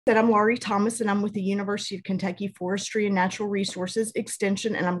I'm Laurie Thomas, and I'm with the University of Kentucky Forestry and Natural Resources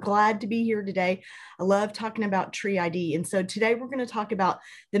Extension, and I'm glad to be here today. I love talking about tree ID, and so today we're going to talk about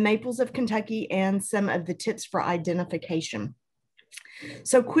the maples of Kentucky and some of the tips for identification.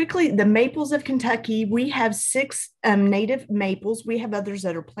 So quickly, the maples of Kentucky, we have six native maples. We have others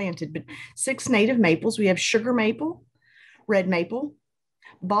that are planted, but six native maples. We have sugar maple, red maple,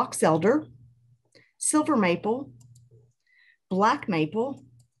 box elder, silver maple, black maple,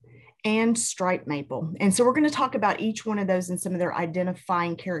 and striped maple. And so we're going to talk about each one of those and some of their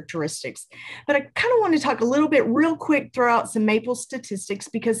identifying characteristics. But I kind of want to talk a little bit real quick, throw out some maple statistics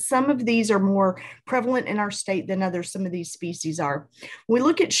because some of these are more prevalent in our state than others, some of these species are. We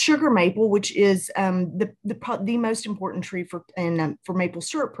look at sugar maple, which is the most important tree for maple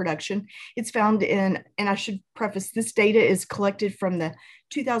syrup production. It's found in, and I should preface, this data is collected from the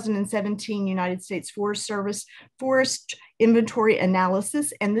 2017 United States Forest Service Forest Inventory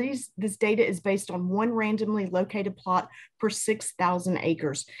Analysis, and this data is based on one randomly located plot per 6,000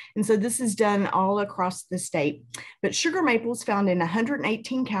 acres. And so this is done all across the state. But sugar maple is found in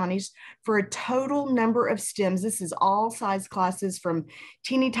 118 counties for a total number of stems. This is all size classes from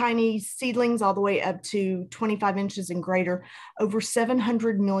teeny tiny seedlings all the way up to 25 inches and greater, over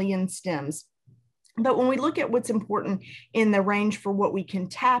 700 million stems. But when we look at what's important in the range for what we can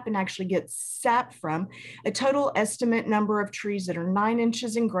tap and actually get sap from, a total estimate number of trees that are 9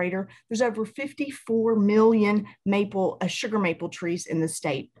 inches and greater, there's over 54 million sugar maple trees in the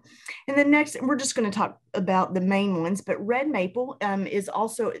state. And then next, we're just going to talk about the main ones, but red maple is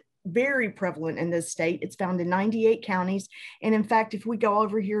also very prevalent in this state. It's found in 98 counties. And in fact, if we go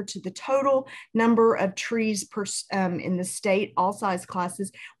over here to the total number of trees in the state, all size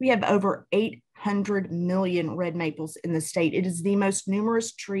classes, we have over 800 million red maples in the state. It is the most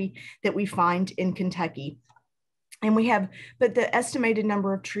numerous tree that we find in Kentucky. And but the estimated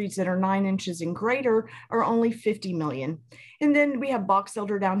number of trees that are 9 inches and greater are only 50 million. And then we have box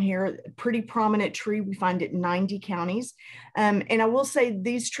elder down here, a pretty prominent tree. We find it in 90 counties. And I will say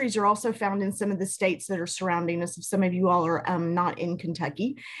these trees are also found in some of the states that are surrounding us, if some of you all are not in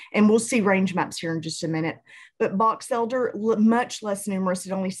Kentucky. And we'll see range maps here in just a minute. But box elder, much less numerous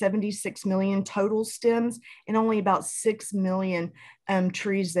at only 76 million total stems and only about 6 million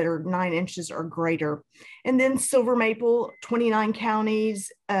trees that are 9 inches or greater. And then silver maple, 29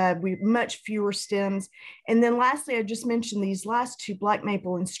 counties, we have much fewer stems. And then lastly, I just mentioned these last two, black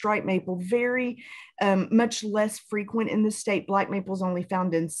maple and striped maple, very much less frequent in the state. Black maple is only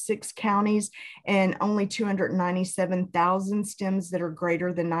found in 6 counties and only 297,000 stems that are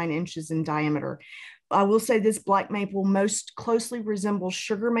greater than 9 inches in diameter. I will say this black maple most closely resembles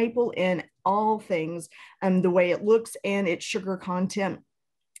sugar maple in all things, the way it looks and its sugar content.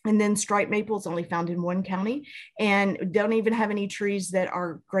 And then striped maple is only found in 1 county and don't even have any trees that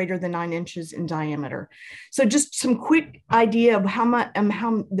are greater than 9 inches in diameter. So just some quick idea of how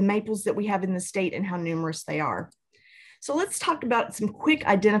the maples that we have in the state and how numerous they are. So let's talk about some quick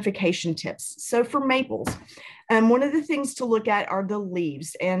identification tips. So for maples, one of the things to look at are the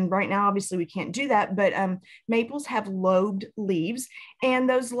leaves. And right now, obviously we can't do that, but maples have lobed leaves and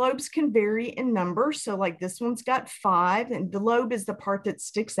those lobes can vary in number. So like this one's got 5 and the lobe is the part that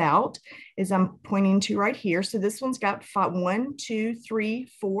sticks out as I'm pointing to right here. So this one's got 5, 1, 2,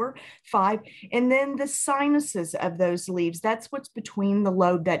 3, 4, 5. And then the sinuses of those leaves, that's what's between the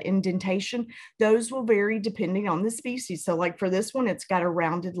lobe, that indentation, those will vary depending on the species. So like for this one, it's got a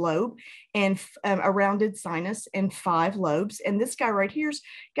rounded lobe and a rounded sinus and 5 lobes. And this guy right here's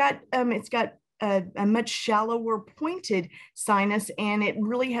got, it's got a much shallower pointed sinus, and it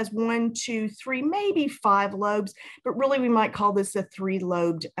really has 1, 2, 3, maybe 5 lobes, but really we might call this a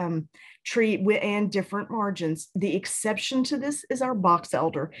 3-lobed tree and different margins. The exception to this is our box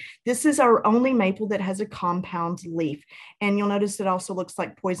elder. This is our only maple that has a compound leaf. And you'll notice it also looks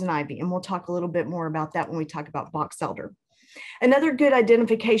like poison ivy. And we'll talk a little bit more about that when we talk about box elder. Another good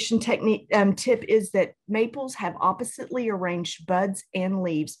identification technique tip is that maples have oppositely arranged buds and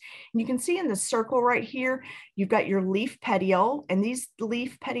leaves. And you can see in the circle right here, you've got your leaf petiole, and these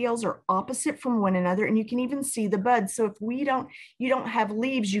leaf petioles are opposite from one another, and you can even see the buds. So if you don't have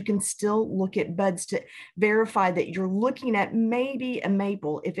leaves, you can still look at buds to verify that you're looking at maybe a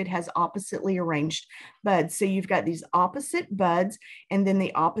maple if it has oppositely arranged buds. So you've got these opposite buds and then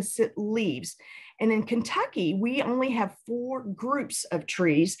the opposite leaves. And in Kentucky, we only have 4 groups of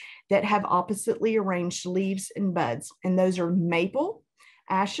trees that have oppositely arranged leaves and buds. And those are maple,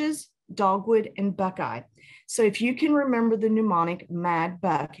 ashes, dogwood, and buckeye. So if you can remember the mnemonic mad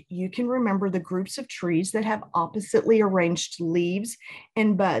buck, you can remember the groups of trees that have oppositely arranged leaves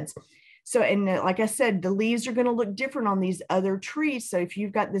and buds. So, and like I said, the leaves are going to look different on these other trees. So if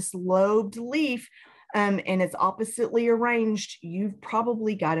you've got this lobed leaf and it's oppositely arranged, you've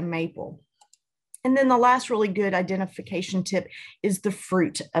probably got a maple. And then the last really good identification tip is the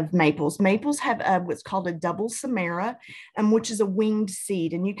fruit of maples. Maples have what's called a double samara, which is a winged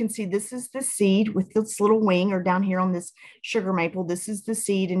seed. And you can see this is the seed with this little wing, or down here on this sugar maple, this is the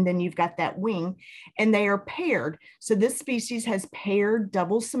seed, and then you've got that wing, and they are paired. So this species has paired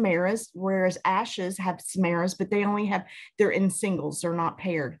double samaras, whereas ashes have samaras, but they're in singles, they're not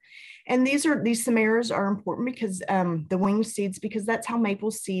paired. And these samaras are important because the winged seeds, because that's how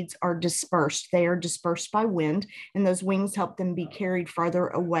maple seeds are dispersed. They are dispersed by wind, and those wings help them be carried farther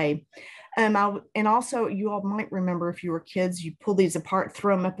away. And also, you all might remember if you were kids, you pull these apart,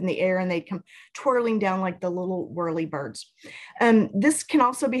 throw them up in the air, and they come twirling down like the little whirly birds. This can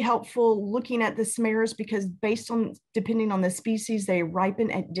also be helpful looking at the samaras because depending on the species, they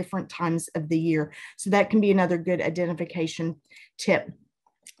ripen at different times of the year. So that can be another good identification tip.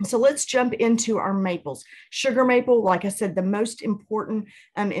 So let's jump into our maples. Sugar maple, like I said, the most important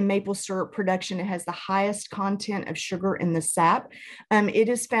in maple syrup production. It has the highest content of sugar in the sap.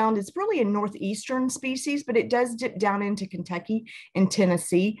 It's really a northeastern species, but it does dip down into Kentucky and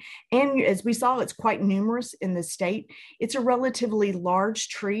Tennessee. And as we saw, it's quite numerous in the state. It's a relatively large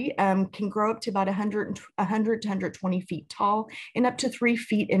tree, can grow up to about 100 to 120 feet tall and up to 3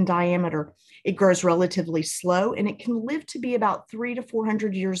 feet in diameter. It grows relatively slow, and it can live to be about 300 to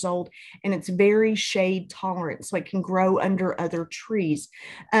 400 years old, and it's very shade tolerant, so it can grow under other trees.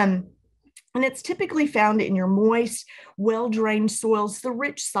 And it's typically found in your moist, well-drained soils, the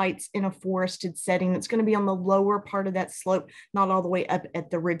rich sites in a forested setting. It's going to be on the lower part of that slope, not all the way up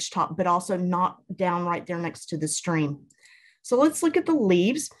at the ridge top, but also not down right there next to the stream. So let's look at the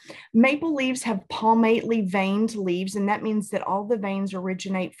leaves. Maple leaves have palmately veined leaves, and that means that all the veins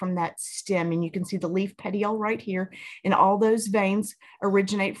originate from that stem. And you can see the leaf petiole right here, and all those veins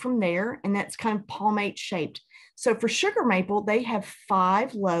originate from there, and that's kind of palmate shaped. So for sugar maple, they have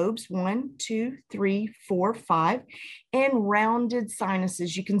 5 lobes, 1, 2, 3, 4, 5, and rounded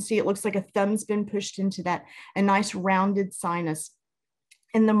sinuses. You can see it looks like a thumb's been pushed into that, a nice rounded sinus.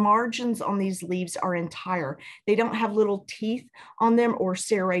 And the margins on these leaves are entire. They don't have little teeth on them, or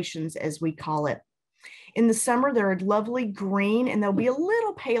serrations, as we call it. In the summer, they're a lovely green, and they'll be a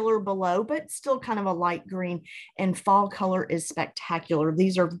little paler below, but still kind of a light green. And fall color is spectacular.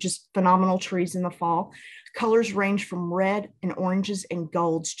 These are just phenomenal trees in the fall. Colors range from red and oranges and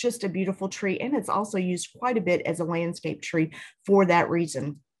golds. Just a beautiful tree. And it's also used quite a bit as a landscape tree for that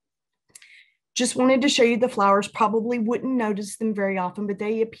reason. Just wanted to show you the flowers. Probably wouldn't notice them very often, but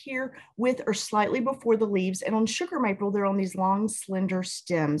they appear with or slightly before the leaves. And on sugar maple, they're on these long, slender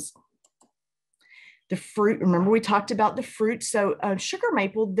stems. The fruit, remember we talked about the fruit. So sugar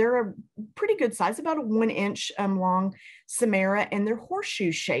maple, they're a pretty good size, about a 1-inch long samara, and they're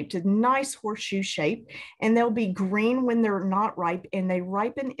horseshoe shaped, a nice horseshoe shape. And they'll be green when they're not ripe, and they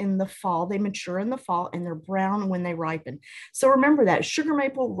ripen in the fall. They mature in the fall, and they're brown when they ripen. So remember that sugar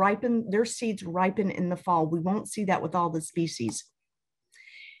maple their seeds ripen in the fall. We won't see that with all the species.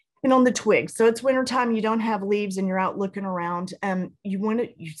 And on the twigs, so it's wintertime, you don't have leaves, and you're out looking around. You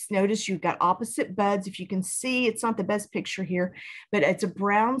notice you've got opposite buds. If you can see, it's not the best picture here, but it's a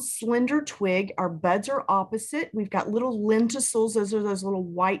brown, slender twig. Our buds are opposite. We've got little lenticels. Those are those little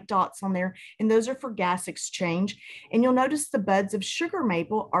white dots on there, and those are for gas exchange. And you'll notice the buds of sugar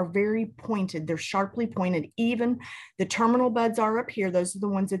maple are very pointed. They're sharply pointed. Even the terminal buds are up here. Those are the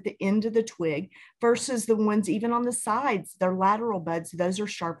ones at the end of the twig, versus the ones even on the sides, their lateral buds. Those are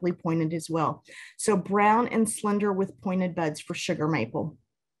sharply pointed as well. So brown and slender with pointed buds for sugar maple.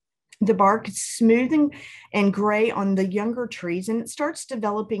 The bark is smooth and gray on the younger trees, and it starts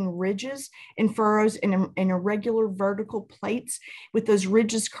developing ridges and furrows and irregular vertical plates, with those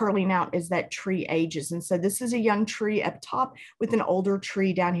ridges curling out as that tree ages. And so this is a young tree up top with an older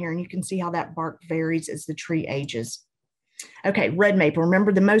tree down here, and you can see how that bark varies as the tree ages. Okay, red maple,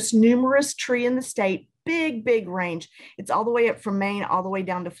 remember the most numerous tree in the state. Big range. It's all the way up from Maine, all the way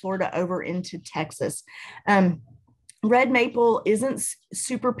down to Florida, over into Texas. Red maple isn't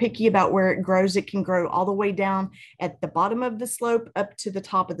super picky about where it grows. It can grow all the way down at the bottom of the slope up to the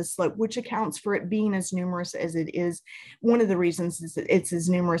top of the slope, which accounts for it being as numerous as it is. One of the reasons is that it's as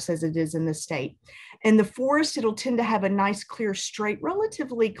numerous as it is in the state. In the forest, it'll tend to have a nice, clear, straight,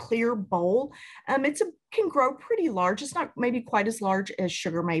 relatively clear bowl. It's a can grow pretty large. It's not maybe quite as large as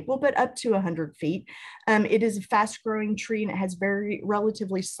sugar maple, but up to 100 feet. It is a fast growing tree and it has very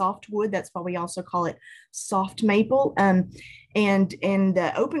relatively soft wood. That's why we also call it soft maple. And in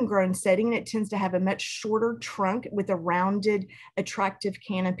the open grown setting, it tends to have a much shorter trunk with a rounded, attractive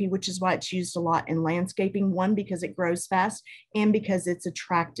canopy, which is why it's used a lot in landscaping. One, because it grows fast, and because it's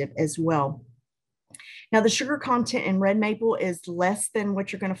attractive as well. Now, the sugar content in red maple is less than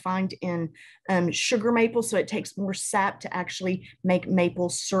what you're going to find in sugar maple, so it takes more sap to actually make maple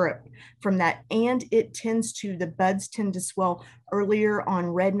syrup from that. And the buds tend to swell earlier on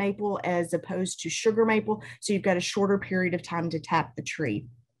red maple as opposed to sugar maple, so you've got a shorter period of time to tap the tree.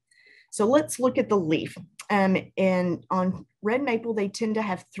 So let's look at the leaf. And on red maple, they tend to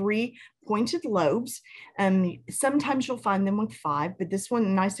have 3 pointed lobes. Sometimes you'll find them with 5, but this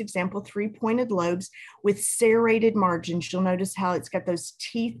one, nice example, 3 pointed lobes with serrated margins. You'll notice how it's got those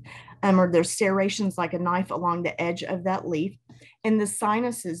teeth or those serrations like a knife along the edge of that leaf. And the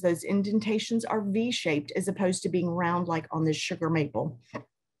sinuses, those indentations, are V-shaped as opposed to being round like on the sugar maple.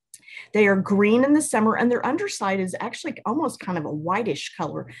 They are green in the summer, and their underside is actually almost kind of a whitish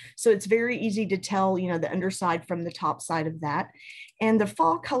color. So it's very easy to tell, the underside from the top side of that. And the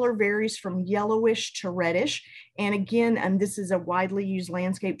fall color varies from yellowish to reddish. And again, this is a widely used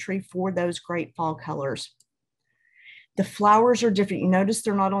landscape tree for those great fall colors. The flowers are different. You notice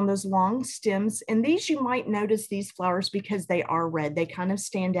they're not on those long stems. And these, you might notice these flowers because they are red. They kind of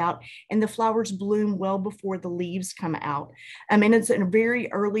stand out, and the flowers bloom well before the leaves come out. And it's a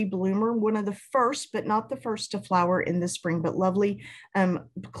very early bloomer, one of the first, but not the first to flower in the spring, but lovely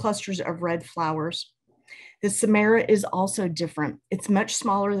clusters of red flowers. The Samara is also different. It's much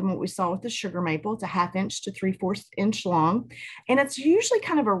smaller than what we saw with the sugar maple. It's a 1/2 to 3/4 inch long, and it's usually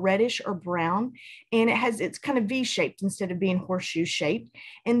kind of a reddish or brown, and it's kind of V-shaped instead of being horseshoe shaped.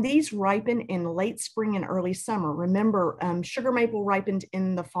 And these ripen in late spring and early summer. Remember, sugar maple ripened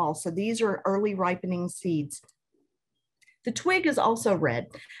in the fall, so these are early ripening seeds. The twig is also red,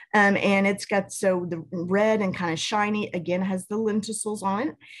 and it's got the red and kind of shiny, again, has the lenticels on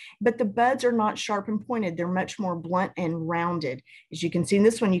it, but the buds are not sharp and pointed. They're much more blunt and rounded. As you can see in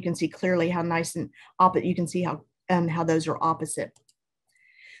this one, you can see clearly how nice and opposite, you can see how those are opposite.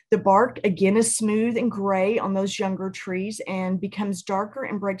 The bark, again, is smooth and gray on those younger trees and becomes darker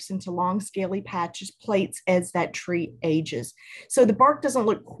and breaks into long scaly plates as that tree ages. So the bark doesn't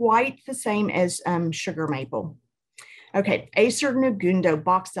look quite the same as sugar maple. Okay, Acer negundo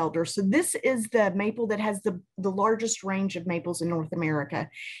box elder. So this is the maple that has the largest range of maples in North America.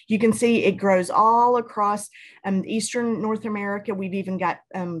 You can see it grows all across Eastern North America. We've even got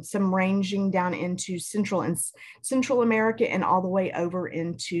some ranging down into Central America and all the way over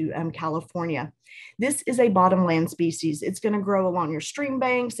into California. This is a bottomland species. It's going to grow along your stream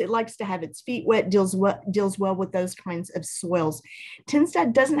banks. It likes to have its feet wet, deals well with those kinds of soils.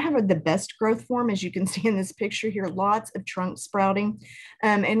 Tinstad doesn't have the best growth form, as you can see in this picture here, lots of trunk sprouting,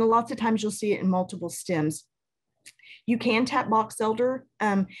 and lots of times you'll see it in multiple stems. You can tap box elder,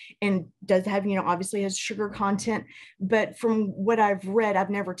 and does have, obviously has sugar content, but from what I've read, I've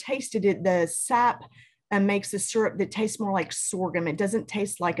never tasted it, the sap makes a syrup that tastes more like sorghum. It doesn't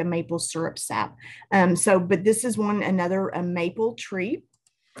taste like a maple syrup sap. But this is another maple tree.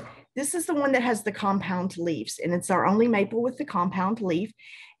 This is the one that has the compound leaves, and it's our only maple with the compound leaf.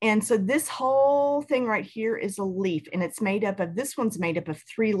 And so this whole thing right here is a leaf, and this one's made up of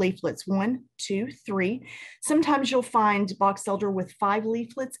 3 leaflets, 1, 2, 3. Sometimes you'll find box elder with 5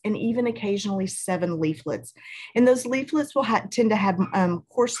 leaflets and even occasionally 7 leaflets. And those leaflets will tend to have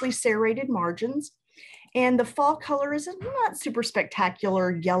coarsely serrated margins. And the fall color is not super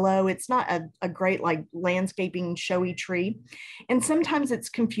spectacular yellow. It's not a great landscaping showy tree. And sometimes it's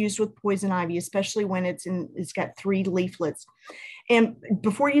confused with poison ivy, especially when it's got 3 leaflets. And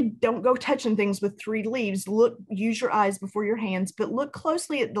before you don't go touching things with 3 leaves, use your eyes before your hands, but look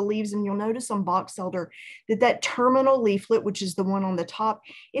closely at the leaves, and you'll notice on box elder that terminal leaflet, which is the one on the top,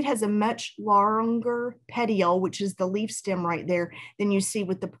 it has a much longer petiole, which is the leaf stem right there, than you see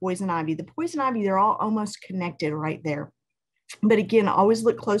with the poison ivy. The poison ivy, they're all almost connected right there. But again, always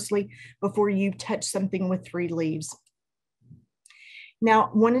look closely before you touch something with 3 leaves.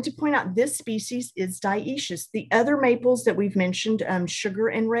 Now, wanted to point out this species is dioecious. The other maples that we've mentioned, sugar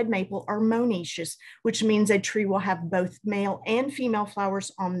and red maple, are monoecious, which means a tree will have both male and female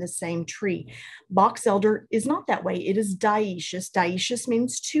flowers on the same tree. Box elder is not that way. It is dioecious. Dioecious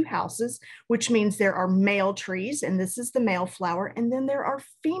means 2 houses, which means there are male trees, and this is the male flower, and then there are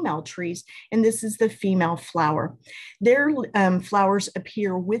female trees, and this is the female flower. Their flowers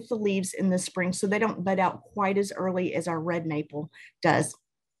appear with the leaves in the spring, so they don't bud out quite as early as our red maple does.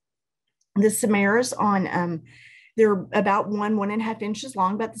 The samaras they're about 1.5 inches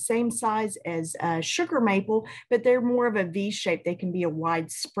long, about the same size as sugar maple, but they're more of a V shape. They can be a wide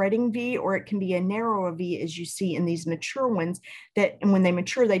spreading V, or it can be a narrower V, as you see in these mature ones that, and when they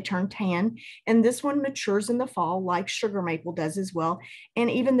mature, they turn tan. And this one matures in the fall like sugar maple does as well. And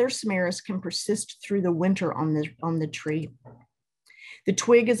even their samaras can persist through the winter on the tree. The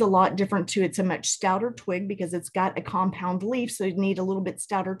twig is a lot different too. It's a much stouter twig because it's got a compound leaf, so you need a little bit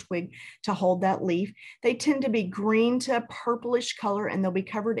stouter twig to hold that leaf. They tend to be green to purplish color, and they'll be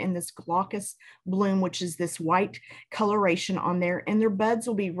covered in this glaucous bloom, which is this white coloration on there. And their buds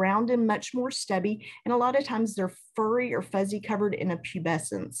will be round and much more stubby, and a lot of times they're furry or fuzzy, covered in a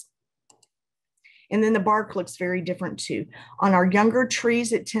pubescence. And then the bark looks very different too. On our younger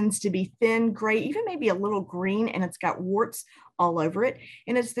trees, it tends to be thin, gray, even maybe a little green, and it's got warts all over it.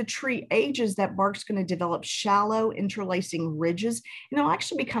 And as the tree ages, that bark's going to develop shallow interlacing ridges, and it'll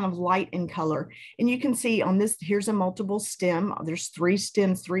actually be kind of light in color. And you can see on this, here's a multiple stem. There's 3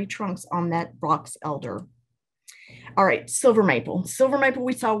 stems, 3 trunks on that box elder. All right, silver maple. Silver maple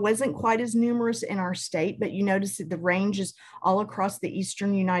we saw wasn't quite as numerous in our state, but you notice that the range is all across the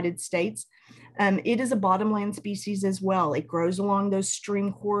eastern United States. It is a bottomland species as well. It grows along those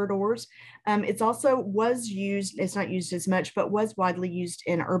stream corridors. It's also was used, it's not used as much, but was widely used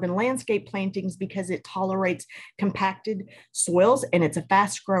in urban landscape plantings because it tolerates compacted soils, and it's a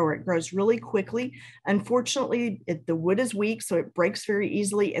fast grower. It grows really quickly. Unfortunately, the wood is weak, so it breaks very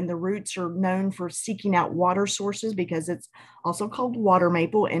easily, and the roots are known for seeking out water sources because it's also called water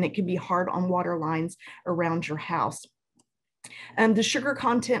maple, and it can be hard on water lines around your house. The sugar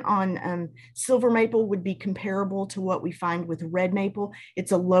content on silver maple would be comparable to what we find with red maple.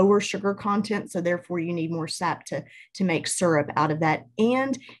 It's a lower sugar content, so therefore you need more sap to make syrup out of that.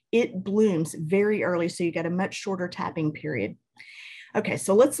 And it blooms very early, so you get a much shorter tapping period. Okay,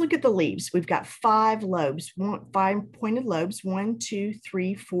 so let's look at the leaves. We've got 5 lobes, 5 pointed lobes, 1, 2,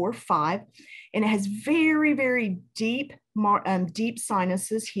 3, 4, 5, and it has very, very deep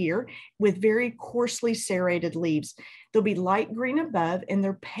sinuses here with very coarsely serrated leaves. They'll be light green above, and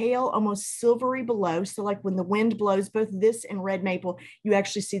they're pale, almost silvery below. So like when the wind blows, both this and red maple, you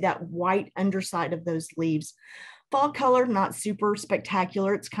actually see that white underside of those leaves. Fall color, not super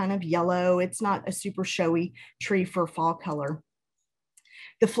spectacular. It's kind of yellow. It's not a super showy tree for fall color.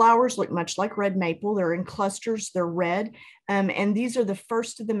 The flowers look much like red maple. They're in clusters, they're red, and these are the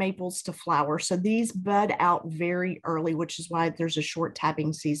first of the maples to flower. So these bud out very early, which is why there's a short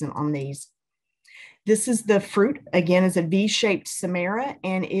tapping season on these. This is the fruit, again, is a V-shaped samara,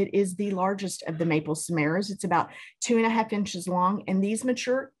 and it is the largest of the maple samaras. It's about 2.5 inches long, and these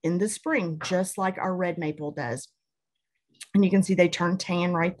mature in the spring, just like our red maple does. And you can see they turn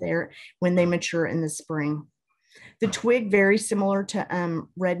tan right there when they mature in the spring. The twig, very similar to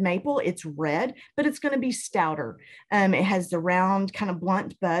red maple. It's red, but it's going to be stouter. It has the round, kind of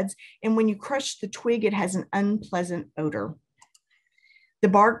blunt buds. And when you crush the twig, it has an unpleasant odor. The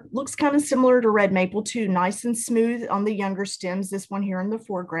bark looks kind of similar to red maple too, nice and smooth on the younger stems, this one here in the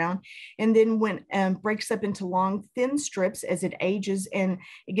foreground. And then when breaks up into long, thin strips as it ages, and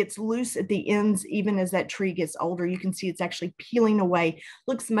it gets loose at the ends, even as that tree gets older, you can see it's actually peeling away.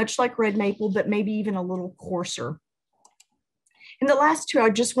 Looks much like red maple, but maybe even a little coarser. And the last 2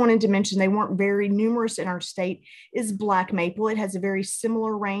 I just wanted to mention, they weren't very numerous in our state, is black maple. It has a very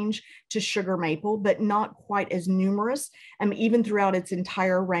similar range to sugar maple, but not quite as numerous, even throughout its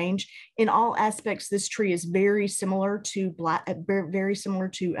entire range. In all aspects, this tree is very similar to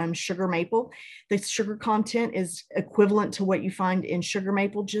sugar maple. The sugar content is equivalent to what you find in sugar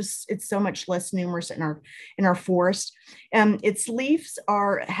maple, just it's so much less numerous in our forest. Its leaves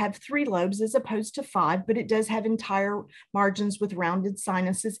have 3 lobes as opposed to 5, but it does have entire margins with rounded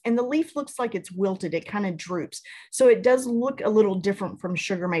sinuses, and the leaf looks like it's wilted. It kind of droops, so it does look a little different from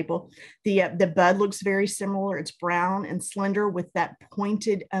sugar maple. The bud looks very similar. It's brown and slender with that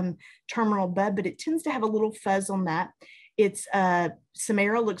pointed terminal bud, but it tends to have a little fuzz on that. Its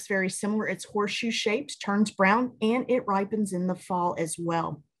samara looks very similar. It's horseshoe shaped, turns brown, and it ripens in the fall as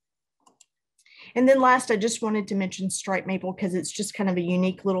well. And then last, I just wanted to mention striped maple because it's just kind of a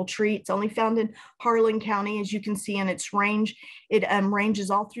unique little tree. It's only found in Harlan County, as you can see in its range. It ranges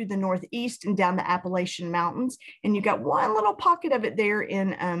all through the Northeast and down the Appalachian Mountains. And you've got one little pocket of it there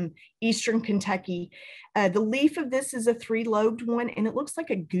in eastern Kentucky. The leaf of this is a 3-lobed one, and it looks like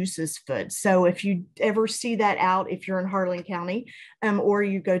a goose's foot. So if you ever see that out, if you're in Harlan County, or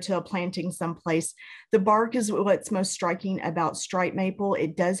you go to a planting someplace, the bark is what's most striking about striped maple.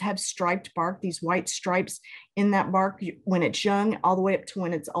 It does have striped bark, these white stripes in that bark when it's young, all the way up to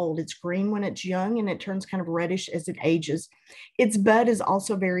when it's old. It's green when it's young and it turns kind of reddish as it ages. Its bud is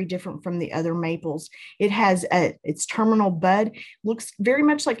also very different from the other maples. Its terminal bud looks very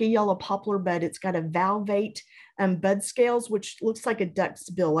much like a yellow poplar bud. It's got a valvate bud scales, which looks like a duck's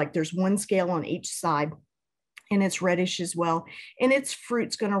bill, like there's one scale on each side, and it's reddish as well. And its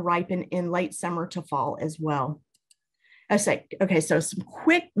fruit's going to ripen in late summer to fall as well. Okay, so some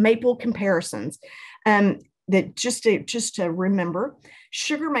quick maple comparisons. That just to remember,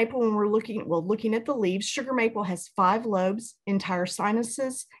 sugar maple, when we're looking at the leaves, sugar maple has 5 lobes, entire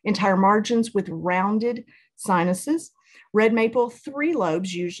sinuses, entire margins with rounded sinuses. Red maple, 3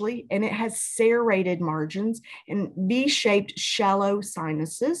 lobes usually, and it has serrated margins and V-shaped shallow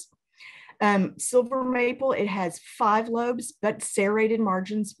sinuses. Silver maple, it has 5 lobes, but serrated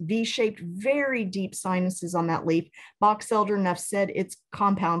margins, V-shaped, very deep sinuses on that leaf. Box elder, enough said, it's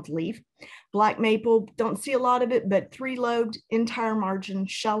compound leaf. Black maple, don't see a lot of it, but 3-lobed, entire margin,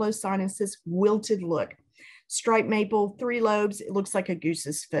 shallow sinuses, wilted look. Striped maple, 3 lobes, it looks like a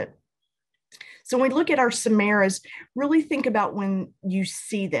goose's foot. So when we look at our samaras, really think about when you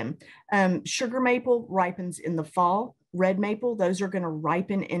see them. Sugar maple ripens in the fall. Red maple, those are going to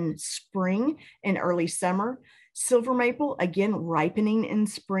ripen in spring and early summer. Silver maple, again, ripening in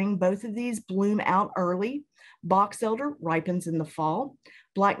spring. Both of these bloom out early. Box elder ripens in the fall.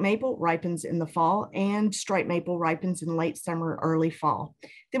 Black maple ripens in the fall, and striped maple ripens in late summer, early fall.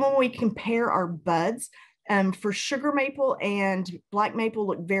 Then when we compare our buds, for sugar maple and black maple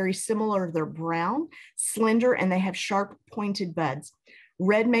look very similar. They're brown, slender, and they have sharp pointed buds.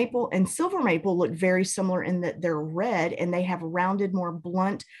 Red maple and silver maple look very similar in that they're red and they have rounded, more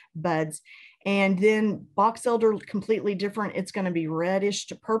blunt buds. And then box elder, completely different. It's going to be reddish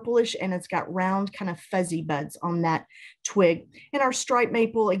to purplish, and it's got round, kind of fuzzy buds on that twig. And our striped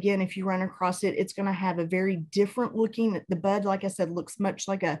maple, again, if you run across it, it's going to have a very different looking. The bud, like I said, looks much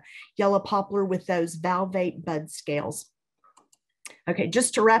like a yellow poplar with those valvate bud scales. Okay,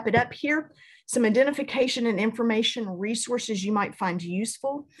 just to wrap it up here, some identification and information resources you might find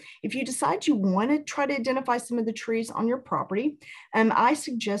useful. If you decide you want to try to identify some of the trees on your property, I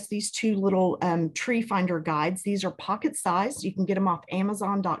suggest these 2 little tree finder guides. These are pocket sized. You can get them off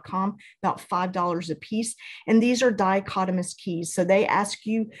Amazon.com, about $5 a piece. And these are dichotomous keys. So they ask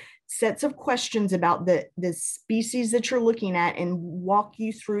you sets of questions about the species that you're looking at and walk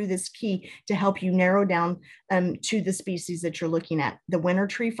you through this key to help you narrow down to the species that you're looking at. The winter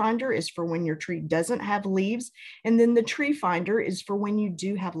tree finder is for when your tree doesn't have leaves, and then the tree finder is for when you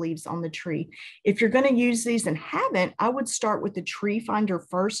do have leaves on the tree. If you're going to use these and haven't, I would start with the tree finder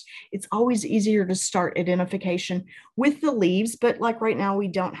first. It's always easier to start identification with the leaves, but like right now we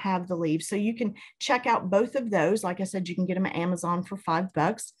don't have the leaves. So you can check out both of those. Like I said, you can get them at Amazon for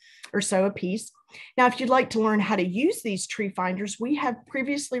 $5 or so a piece. Now, if you'd like to learn how to use these tree finders, we have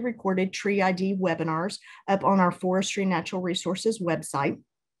previously recorded tree ID webinars up on our Forestry Natural Resources website.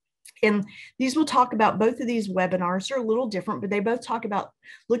 And these will talk about, both of these webinars are a little different, but they both talk about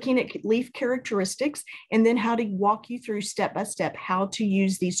looking at leaf characteristics and then how to walk you through step by step how to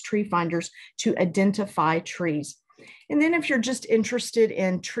use these tree finders to identify trees. And then if you're just interested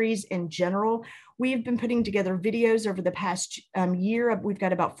in trees in general, we've been putting together videos over the past year. We've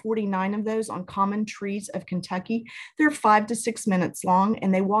got about 49 of those on common trees of Kentucky. They're 5 to 6 minutes long,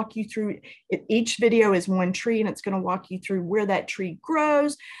 and they walk you through it. Each video is one tree, and it's going to walk you through where that tree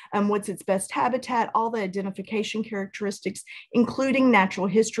grows, what's its best habitat, all the identification characteristics, including natural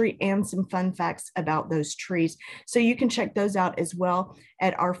history and some fun facts about those trees. So you can check those out as well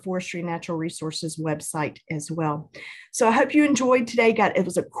at our Forestry Natural Resources website as well. So I hope you enjoyed today. It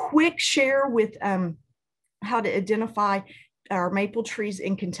was a quick share with how to identify our maple trees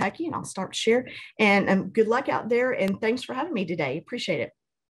in Kentucky, and I'll start to share. And good luck out there, and thanks for having me today. Appreciate it.